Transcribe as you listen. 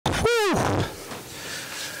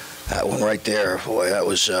That one right there, boy, that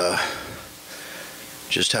was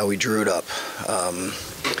just how we drew it up.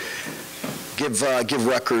 Give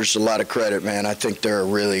Rutgers a lot of credit, man. I think they're a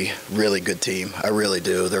really, really good team. I really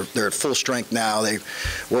do. They're at full strength now. They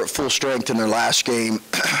were at full strength in their last game,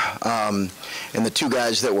 and the two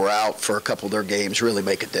guys that were out for a couple of their games really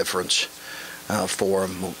make a difference for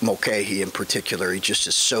them. Mulcahy in particular, he just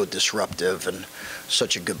is so disruptive and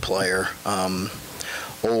such a good player.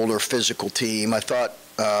 Older, physical team. I thought,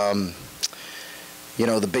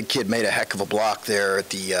 the big kid made a heck of a block there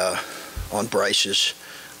at on Bryce's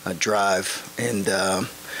drive, and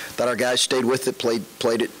thought our guys stayed with it,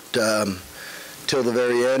 played it till the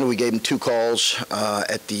very end. We gave them 2 calls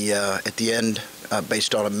at the end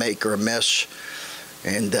based on a make or a miss,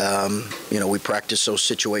 and we practiced those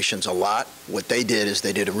situations a lot. What they did is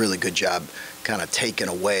they did a really good job kind of taking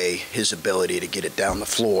away his ability to get it down the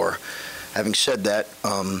floor. Having said that,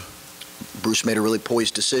 Bruce made a really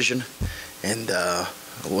poised decision, and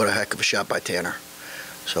what a heck of a shot by Tanner.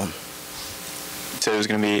 So. So it was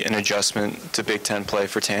going to be an adjustment to Big Ten play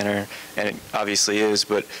for Tanner, and it obviously is,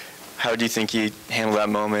 but how do you think he handled that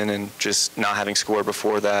moment and just not having scored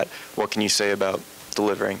before that? What can you say about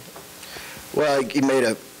delivering? Well,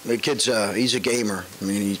 the kid's he's a gamer. I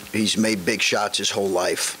mean, he's made big shots his whole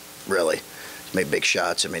life, really. He's made big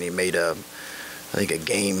shots. I mean, he made I think a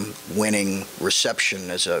game-winning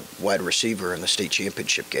reception as a wide receiver in the state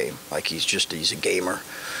championship game. Like, he's a gamer.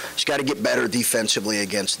 He's got to get better defensively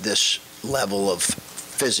against this level of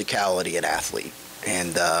physicality and athlete,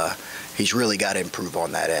 and he's really got to improve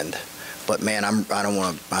on that end. But man, I don't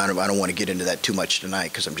want to get into that too much tonight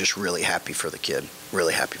because I'm just really happy for the kid.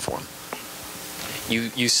 Really happy for him.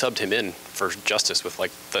 You subbed him in for Justice with I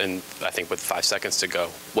think with 5 seconds to go.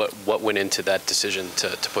 What went into that decision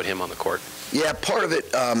to put him on the court? Yeah, part of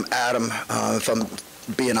it, Adam, if I'm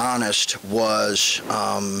being honest, was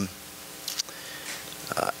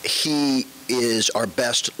he is our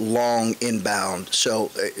best long inbound.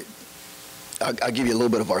 So I'll give you a little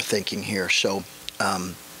bit of our thinking here. So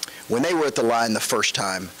when they were at the line the first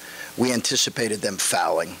time, we anticipated them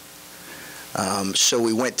fouling. So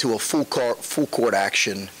we went to a full court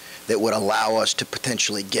action that would allow us to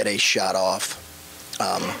potentially get a shot off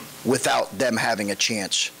without them having a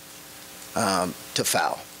chance to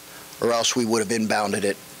foul, or else we would have inbounded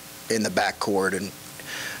it in the backcourt. And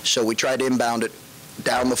so we tried to inbound it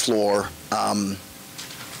down the floor, and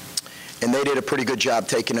they did a pretty good job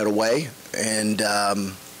taking it away, and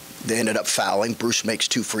they ended up fouling. Bruce makes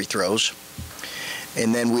 2 free throws,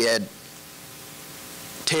 and then we had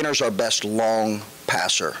Tanner's our best long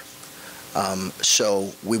passer,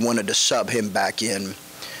 so we wanted to sub him back in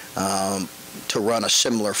to run a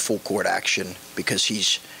similar full court action because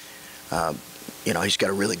he's got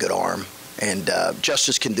a really good arm, and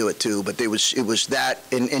Justice can do it too. But it was that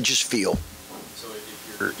and just feel. So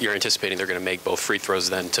if you're anticipating they're going to make both free throws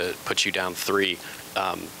then to put you down 3,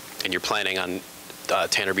 and you're planning on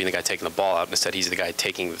Tanner being the guy taking the ball out, and instead he's the guy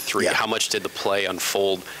taking the 3. Yeah. How much did the play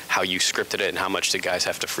unfold, how you scripted it, and how much did guys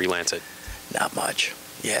have to freelance it? Not much.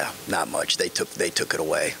 Yeah, not much. They took it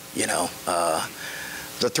away.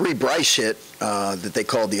 The 3 Bryce hit that they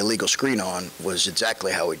called the illegal screen on was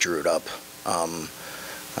exactly how we drew it up.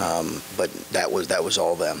 But that was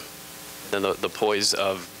all them. Then the poise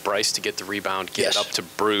of Bryce to get the rebound, get it up to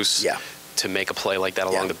Bruce to make a play like that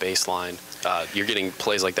along the baseline. You're getting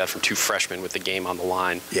plays like that from 2 freshmen with the game on the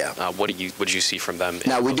line. Yeah. What did you see from them?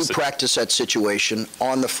 Now, we do practice that situation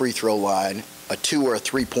on the free throw line, a 2 or a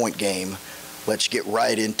 3-point game. Let's get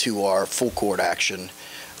right into our full court action.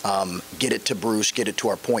 Get it to Bruce, get it to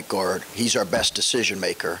our point guard. He's our best decision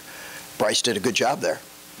maker. Bryce did a good job there.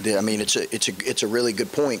 I mean, it's a really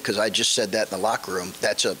good point because I just said that in the locker room.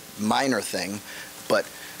 That's a minor thing, but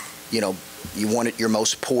you want your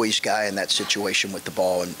most poised guy in that situation with the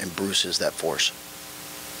ball, and Bruce is that force.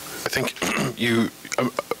 I think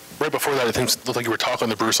right before that, it looked like you were talking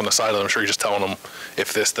to Bruce on the sideline. I'm sure you're just telling him,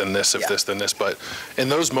 if this, then this, if this, then this. But in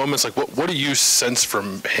those moments, what do you sense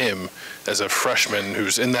from him as a freshman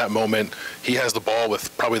who's in that moment? He has the ball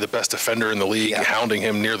with probably the best defender in the league, hounding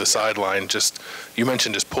him near the sideline. You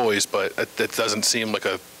mentioned his poise, but it doesn't seem like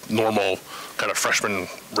a normal kind of freshman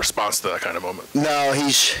response to that kind of moment. No,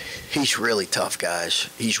 he's really tough,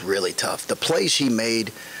 guys. He's really tough. The plays he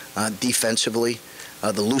made defensively,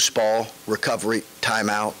 the loose ball, recovery,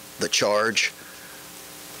 timeout, the charge,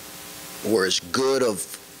 were as good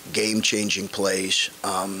of game-changing plays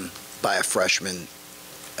by a freshman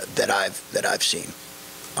that I've seen,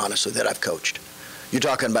 honestly, that I've coached. You're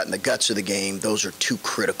talking about in the guts of the game, those are 2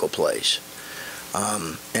 critical plays.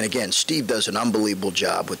 And again, Steve does an unbelievable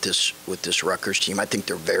job with this Rutgers team. I think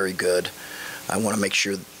they're very good. I want to make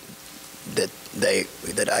sure that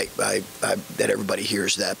everybody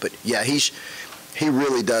hears that. But yeah, he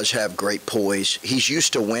really does have great poise. He's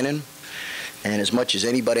used to winning, and as much as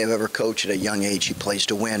anybody I've ever coached at a young age, he plays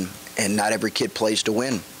to win. And not every kid plays to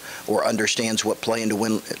win or understands what playing to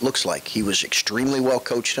win looks like. He was extremely well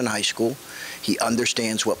coached in high school. He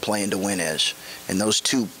understands what playing to win is, and those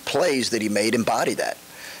 2 plays that he made embody that.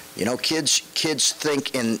 You know, kids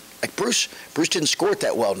think in, like Bruce didn't score it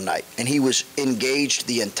that well tonight, and he was engaged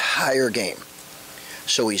the entire game.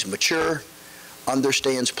 So he's mature,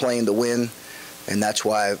 understands playing to win, and that's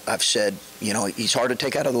why I've said, you know, he's hard to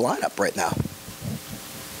take out of the lineup right now.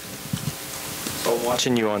 Well,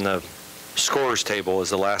 watching you on the scorer's table as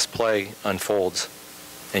the last play unfolds,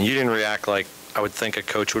 and you didn't react like I would think a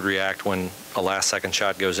coach would react when a last-second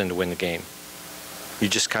shot goes in to win the game. You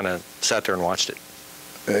just kind of sat there and watched it.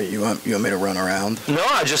 You want me to run around? No,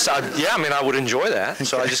 I would enjoy that.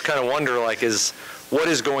 So I just kind of wonder, like, what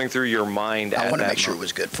is going through your mind at that moment? I want to make sure it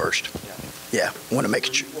was good first. Yeah, I want to make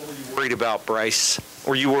sure. Were you worried about Bryce?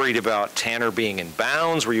 Were you worried about Tanner being in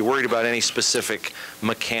bounds? Were you worried about any specific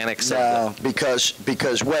mechanics? No, because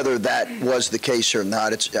whether that was the case or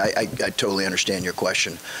not, I totally understand your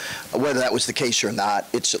question. Whether that was the case or not,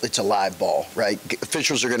 it's a live ball, right?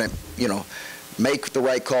 Officials are going to, you know, make the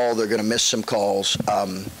right call. They're going to miss some calls.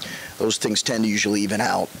 Those things tend to usually even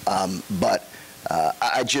out. But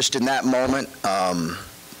I just, in that moment,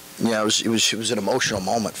 you know, it was an emotional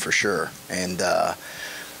moment for sure. And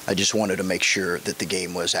I just wanted to make sure that the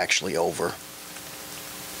game was actually over.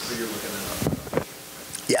 So you're looking at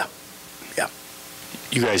Yeah.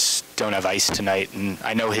 You guys don't have ice tonight, and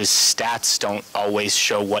I know his stats don't always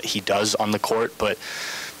show what he does on the court, but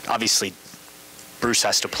obviously Bruce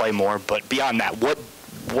has to play more. But beyond that,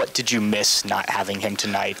 what did you miss not having him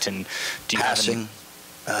tonight? And do you passing,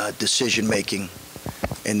 decision making,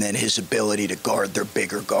 and then his ability to guard their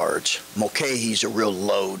bigger guards. Mulcahy's a real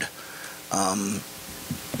load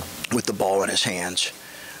with the ball in his hands.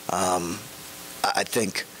 I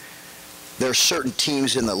think there's certain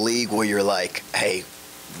teams in the league where you're like, hey,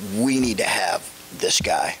 we need to have this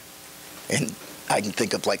guy. And I can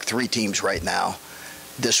think of like 3 teams right now.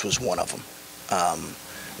 This was one of them.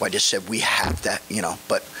 I just said we have that, you know.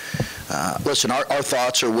 But listen, our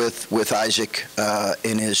thoughts are with Isaac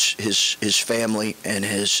and his family and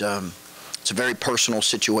his. It's a very personal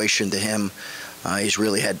situation to him. He's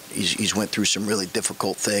went through some really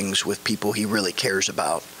difficult things with people he really cares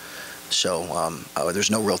about. So there's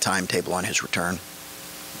no real timetable on his return.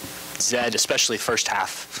 Zed, especially first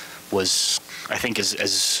half, was, I think,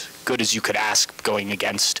 as good as you could ask going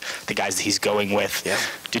against the guys that he's going with. Yeah.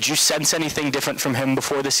 Did you sense anything different from him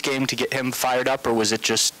before this game to get him fired up, or was it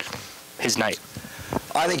just his night?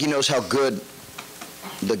 I think he knows how good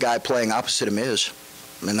the guy playing opposite him is.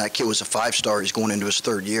 I mean, that kid was a 5-star. He's going into his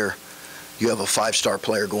 3rd year. You have a 5-star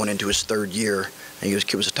player going into his 3rd year, and this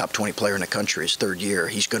kid was a top 20 player in the country his 3rd year.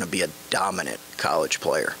 He's going to be a dominant college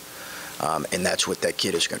player. And that's what that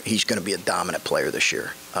kid is going to. He's going to be a dominant player this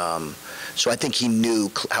year. So I think he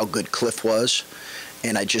knew how good Cliff was,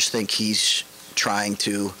 and I just think he's trying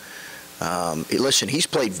to. Listen, he's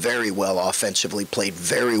played very well offensively, played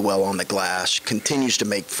very well on the glass, continues to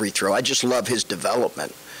make free throw. I just love his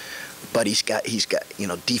development, but he's got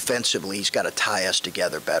defensively, he's got to tie us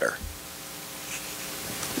together better.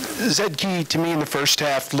 Zed Key, to me, in the first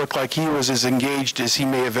half, looked like he was as engaged as he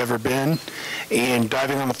may have ever been, and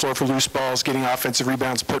diving on the floor for loose balls, getting offensive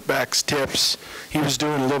rebounds, putbacks, tips. He was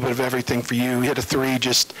doing a little bit of everything for you. He hit a 3.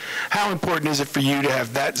 Just how important is it for you to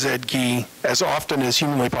have that Zed Key as often as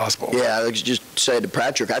humanly possible? Yeah, I just said to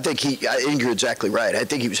Patrick, I think you're exactly right. I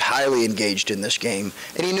think he was highly engaged in this game,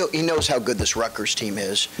 and he knows how good this Rutgers team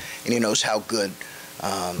is, and he knows how good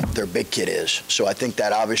their big kid is. So I think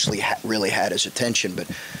that obviously really had his attention, but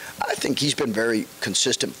I think he's been very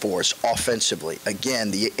consistent for us offensively.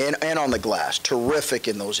 Again, and on the glass, terrific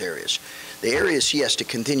in those areas. The areas he has to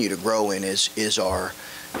continue to grow in is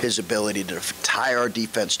his ability to tie our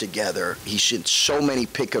defense together. He's in so many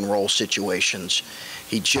pick and roll situations.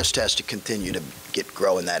 He just has to continue to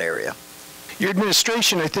grow in that area. Your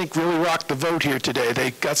administration, I think, really rocked the vote here today.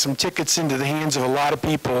 They got some tickets into the hands of a lot of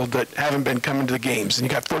people that haven't been coming to the games. And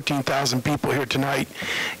you got 14,000 people here tonight.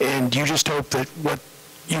 And you just hope that what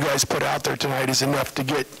you guys put out there tonight is enough to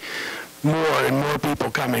get more and more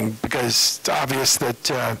people coming, because it's obvious that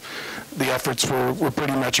the efforts were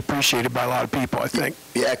pretty much appreciated by a lot of people, I think.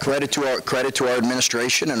 Yeah, credit to our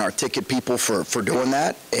administration and our ticket people for doing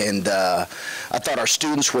that. And I thought our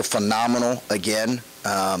students were phenomenal again.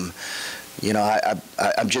 You know,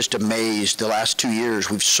 I'm just amazed. The last 2 years,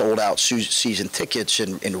 we've sold out season tickets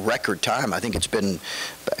in record time. I think it's been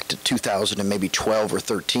back to 2000 and maybe 12 or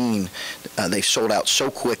 13. They've sold out so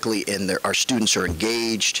quickly, and our students are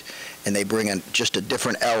engaged, and they bring in just a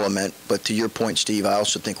different element. But to your point, Steve, I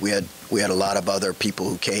also think we had a lot of other people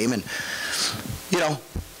who came, and you know,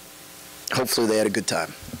 hopefully they had a good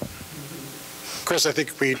time. Chris, I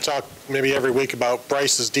think we talk maybe every week about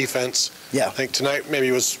Bryce's defense. Yeah. I think tonight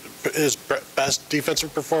maybe was his best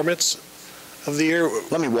defensive performance of the year.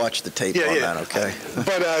 Let me watch the tape on that, okay?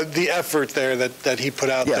 But the effort there that he put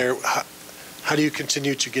out Yeah. there, how do you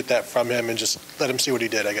continue to get that from him and just let him see what he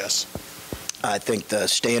did, I guess? I think the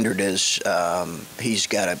standard is he's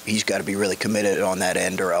got to be really committed on that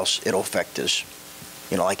end, or else it'll affect his,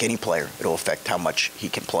 you know, like any player, it'll affect how much he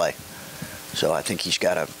can play. So I think he's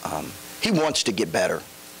got to. He wants to get better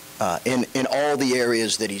in all the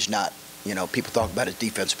areas that he's not. You know, people talk about his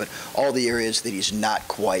defense, but all the areas that he's not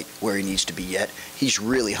quite where he needs to be yet, he's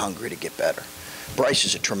really hungry to get better. Bryce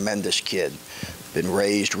is a tremendous kid, been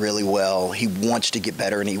raised really well. He wants to get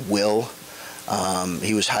better, and he will.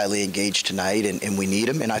 He was highly engaged tonight, and we need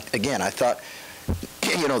him. And I thought,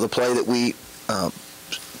 you know, the play that we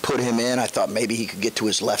put him in, I thought maybe he could get to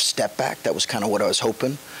his left step back. That was kind of what I was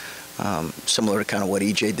hoping, similar to kind of what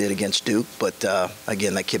EJ did against Duke. But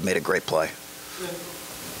again, that kid made a great play.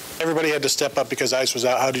 Everybody had to step up because Ice was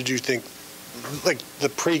out. How did you think, like the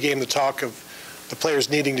pregame, the talk of the players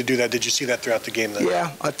needing to do that? Did you see that throughout the game? Then?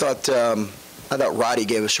 Yeah, I thought Roddy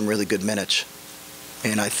gave us some really good minutes,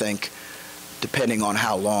 and I think depending on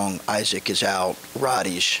how long Isaac is out,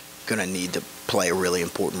 Roddy's going to need to play a really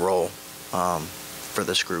important role for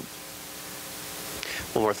this group.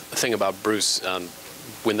 One more thing about Bruce,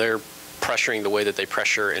 when they're pressuring the way that they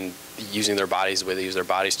pressure and using their bodies the way they use their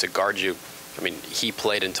bodies to guard you, I mean, he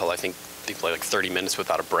played until I think he played like 30 minutes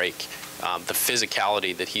without a break. The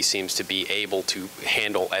physicality that he seems to be able to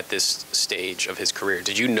handle at this stage of his career.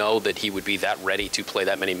 Did you know that he would be that ready to play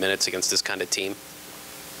that many minutes against this kind of team?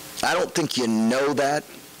 I don't think you know that.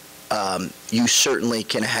 You certainly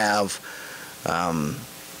can have.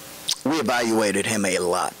 We evaluated him a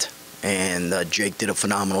lot, and Jake did a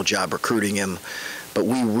phenomenal job recruiting him, but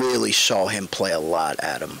we really saw him play a lot,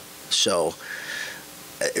 Adam. So,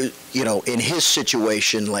 you know, in his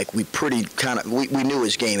situation, like we knew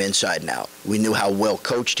his game inside and out. We knew how well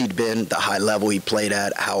coached he'd been, the high level he played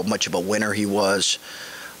at, how much of a winner he was.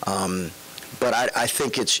 But I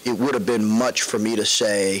think it would have been much for me to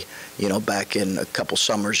say, you know, back in a couple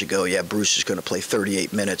summers ago, yeah, Bruce is going to play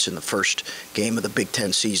 38 minutes in the first game of the Big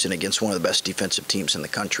Ten season against one of the best defensive teams in the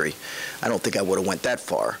country. I don't think I would have went that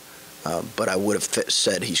far, but I would have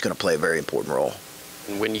said he's going to play a very important role.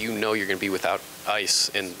 When you know you're going to be without Ice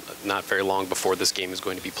and not very long before this game is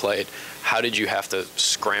going to be played, how did you have to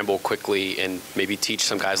scramble quickly and maybe teach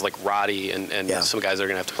some guys like Roddy and some guys that are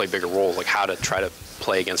going to have to play bigger roles, like how to try to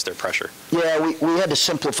play against their pressure? Yeah, we had to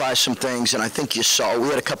simplify some things, and I think you saw we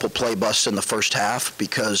had a couple play busts in the first half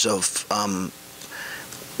because of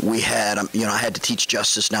we had, you know, I had to teach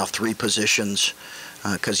Justice now 3 positions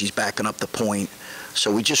because he's backing up the point. So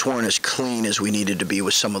we just weren't as clean as we needed to be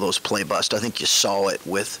with some of those play busts. I think you saw it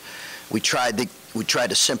with, we tried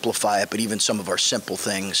to simplify it, but even some of our simple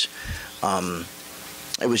things,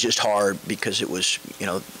 it was just hard because it was, you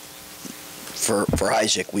know, for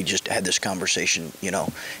Isaac, we just had this conversation, you know,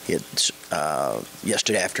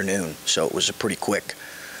 yesterday afternoon, so it was a pretty quick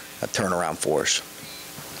turnaround for us.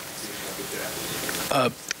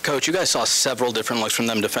 Coach, you guys saw several different looks from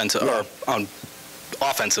them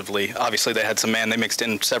offensively. Obviously, they had some man. They mixed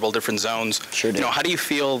in several different zones. Sure did. You know, how do you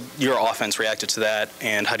feel your offense reacted to that,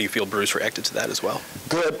 and how do you feel Bruce reacted to that as well?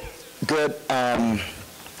 Good. Yeah,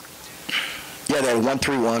 they had a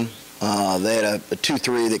 1-3-1. They had a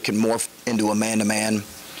 2-3 that can morph into a man-to-man.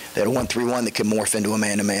 They had a 1-3-1 that can morph into a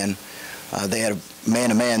man-to-man. They had a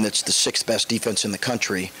man-to-man that's the 6th best defense in the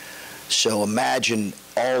country. So imagine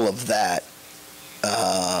all of that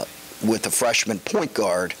with a freshman point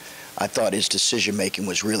guard. I thought his decision-making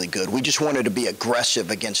was really good. We just wanted to be aggressive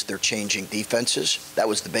against their changing defenses. That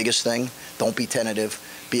was the biggest thing. Don't be tentative.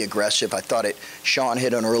 Be aggressive. I thought Sean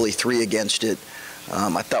hit an early 3 against it.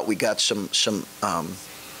 I thought we got some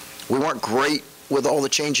we weren't great with all the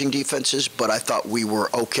changing defenses, but I thought we were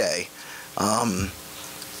okay.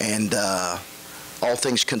 And all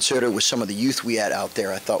things considered, with some of the youth we had out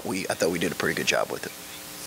there, I thought we did a pretty good job with it.